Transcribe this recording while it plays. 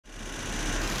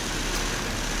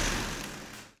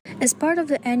As part of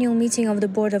the annual meeting of the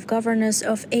Board of Governors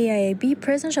of Aiib,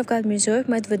 President Shavkat Mirziyoyev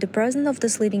met with the president of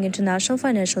this leading international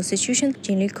financial institution,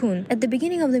 Jin Liqun. At the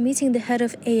beginning of the meeting, the head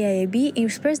of Aiib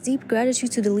expressed deep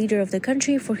gratitude to the leader of the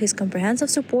country for his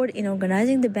comprehensive support in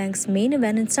organizing the bank's main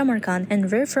event in Samarkand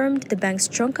and reaffirmed the bank's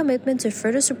strong commitment to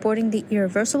further supporting the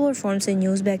irreversible reforms in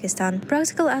Uzbekistan.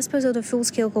 Practical aspects of the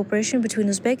full-scale cooperation between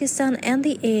Uzbekistan and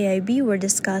the Aiib were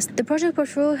discussed. The project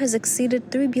portfolio has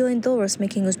exceeded $3 billion,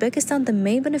 making Uzbekistan the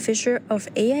main beneficiary of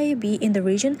Aiib in the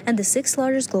region and the sixth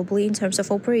largest globally in terms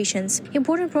of operations.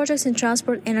 Important projects in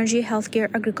transport, energy, healthcare,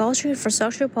 agriculture,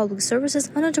 infrastructure, public services,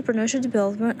 and entrepreneurship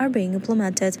development are being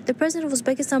implemented. The president of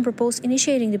Uzbekistan proposed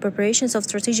initiating the preparations of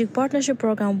strategic partnership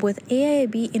program with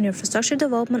Aiib in infrastructure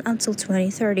development until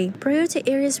 2030. Priority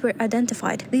areas were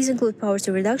identified. These include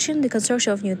poverty reduction, the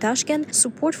construction of new Tashkent,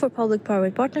 support for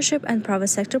public-private partnership and private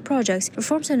sector projects,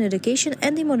 reforms in education,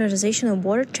 and the modernization of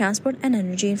water, transport, and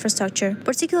energy infrastructure.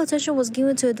 Particular attention was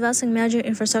given to advancing major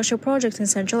infrastructure projects in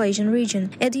Central Asian region.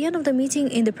 At the end of the meeting,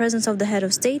 in the presence of the head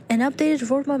of state, an updated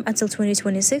roadmap until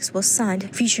 2026 was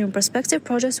signed, featuring prospective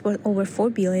projects worth over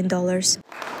 $4 billion.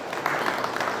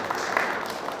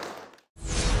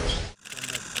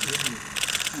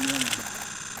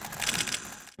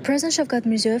 President Shavkat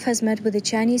Mirziyoyev has met with the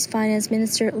Chinese Finance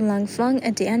Minister Lang Fang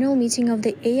at the annual meeting of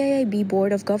the Aiib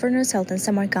Board of Governors held in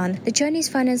Samarkand. The Chinese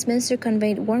Finance Minister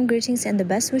conveyed warm greetings and the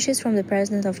best wishes from the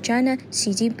President of China, Xi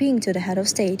Jinping, to the head of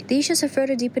state. The issues of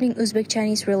further deepening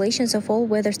Uzbek-Chinese relations of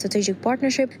all-weather strategic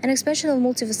partnership and expansion of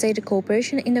multifaceted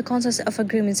cooperation in the context of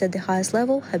agreements at the highest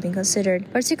level have been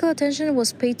considered. Particular attention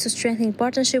was paid to strengthening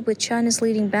partnership with China's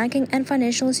leading banking and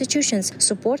financial institutions,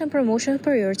 support and promotion of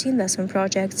priority investment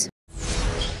projects.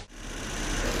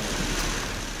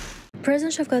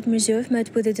 President Shavkat Mirziyoyev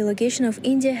met with a delegation of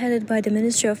India headed by the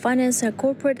Ministry of Finance and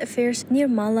Corporate Affairs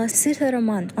Nirmala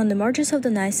Sitharaman on the margins of the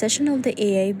 9th session of the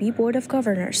Aiib Board of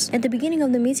Governors. At the beginning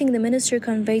of the meeting, the minister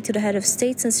conveyed to the head of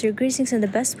state sincere greetings and the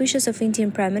best wishes of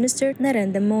Indian Prime Minister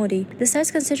Narendra Modi. The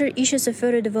sides considered issues of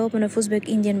further development of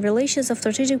Uzbek-Indian relations of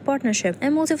strategic partnership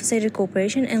and multifaceted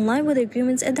cooperation in line with the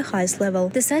agreements at the highest level.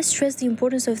 The sides stressed the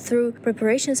importance of thorough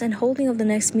preparations and holding of the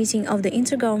next meeting of the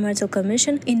Intergovernmental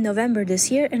Commission in November this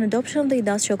year and adoption of the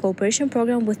industrial cooperation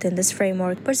program within this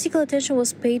framework. Particular attention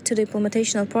was paid to the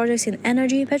implementation of projects in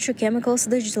energy, petrochemicals,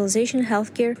 digitalization,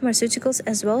 healthcare, pharmaceuticals,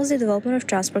 as well as the development of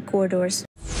transport corridors.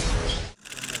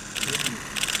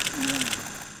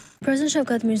 President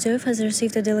Shavkat Mirziyoyev has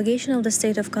received a delegation of the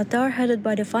State of Qatar headed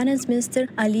by the Finance Minister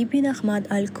Aiib bin Ahmad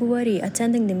Al Kuwari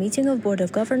attending the meeting of Board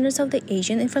of Governors of the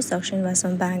Asian Infrastructure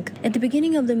Investment Bank. At the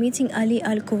beginning of the meeting, Ali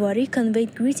Al Kuwari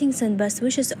conveyed greetings and best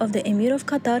wishes of the Emir of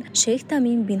Qatar, Sheikh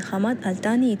Tamim bin Hamad Al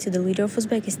Thani, to the leader of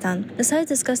Uzbekistan. The sides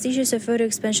discussed issues of further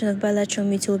expansion of bilateral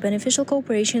mutually beneficial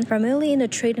cooperation, primarily in the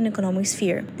trade and economic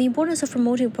sphere. The importance of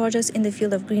promoting projects in the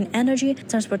field of green energy,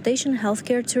 transportation,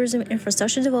 healthcare, tourism,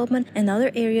 infrastructure development, and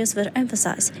other areas were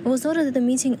emphasized. It was noted that the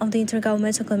meeting of the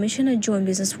Intergovernmental Commission and Joint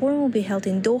Business Forum will be held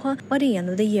in Doha by the end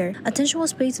of the year. Attention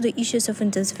was paid to the issues of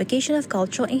intensification of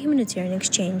cultural and humanitarian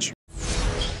exchange.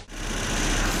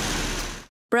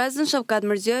 President Shavkat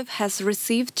Mirziyoyev has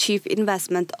received Chief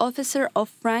Investment Officer of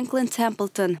Franklin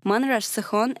Templeton, Manraj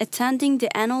Sehon, attending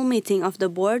the annual meeting of the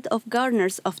Board of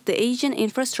Governors of the Asian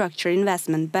Infrastructure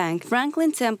Investment Bank.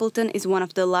 Franklin Templeton is one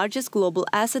of the largest global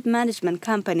asset management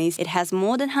companies. It has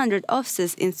more than 100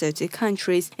 offices in 30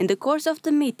 countries. In the course of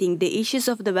the meeting, the issues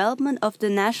of development of the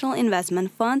National Investment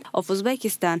Fund of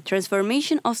Uzbekistan,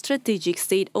 transformation of strategic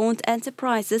state-owned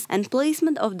enterprises, and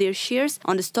placement of their shares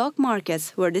on the stock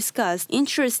markets were discussed.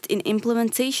 Interest in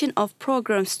implementation of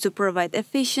programs to provide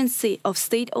efficiency of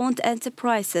state-owned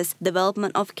enterprises,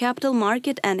 development of capital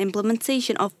market, and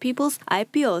implementation of people's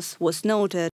IPOs was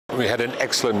noted. We had an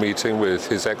excellent meeting with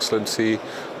His Excellency,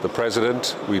 the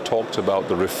President. We talked about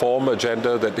the reform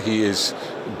agenda that he is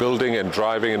building and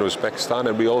driving in Uzbekistan,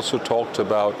 and we also talked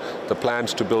about the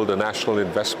plans to build a national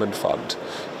investment fund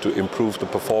to improve the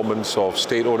performance of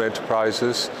state-owned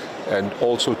enterprises and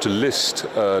also to list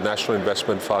a national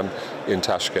investment fund in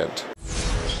Tashkent.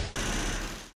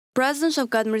 President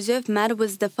Shavkat Mirziyoyev met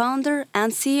with the founder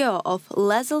and CEO of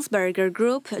Lezelsberger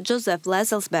Group, Joseph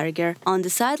Lezelsberger, on the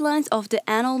sidelines of the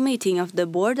annual meeting of the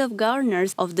Board of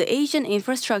Governors of the Asian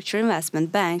Infrastructure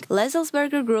Investment Bank.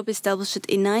 Lezelsberger Group, established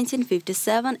in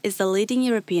 1957, is the leading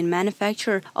European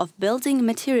manufacturer of building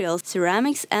materials,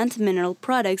 ceramics, and mineral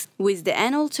products, with the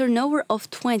annual turnover of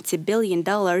 $20 billion.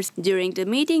 During the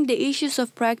meeting, the issues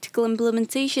of practical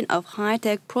implementation of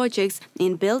high-tech projects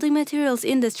in building materials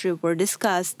industry were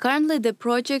discussed. Currently, the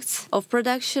projects of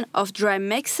production of dry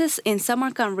mixes in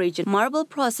Samarkand region, marble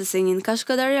processing in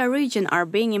Kashkadarya region are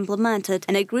being implemented.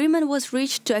 An agreement was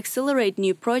reached to accelerate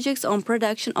new projects on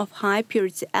production of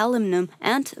high-purity aluminum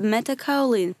and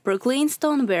metakaolin, Brooklyn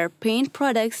stoneware, paint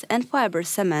products, and fiber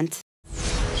cement.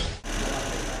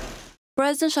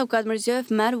 President Shavkat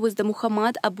Mirziyoyev met with the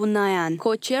Muhammad Abu Nayan,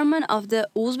 co-chairman of the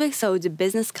Uzbek-Saudi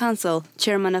Business Council,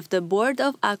 chairman of the board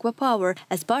of Aqua Power,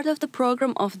 as part of the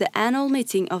program of the annual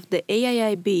meeting of the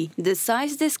Aiib. The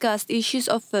sides discussed issues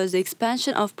of further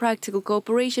expansion of practical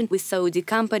cooperation with Saudi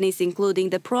companies,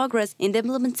 including the progress in the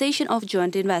implementation of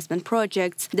joint investment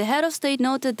projects. The head of state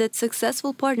noted that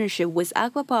successful partnership with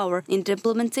Aqua Power in the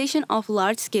implementation of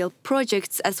large-scale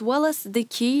projects, as well as the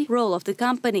key role of the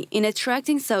company in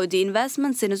attracting Saudi investments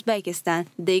in Uzbekistan.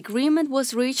 The agreement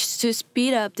was reached to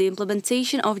speed up the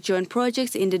implementation of joint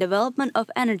projects in the development of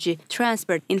energy,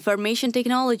 transport, information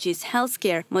technologies,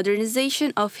 healthcare,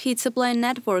 modernization of heat supply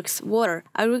networks, water,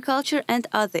 agriculture, and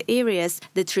other areas.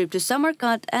 The trip to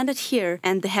Samarkand ended here,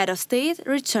 and the head of state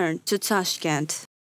returned to Tashkent.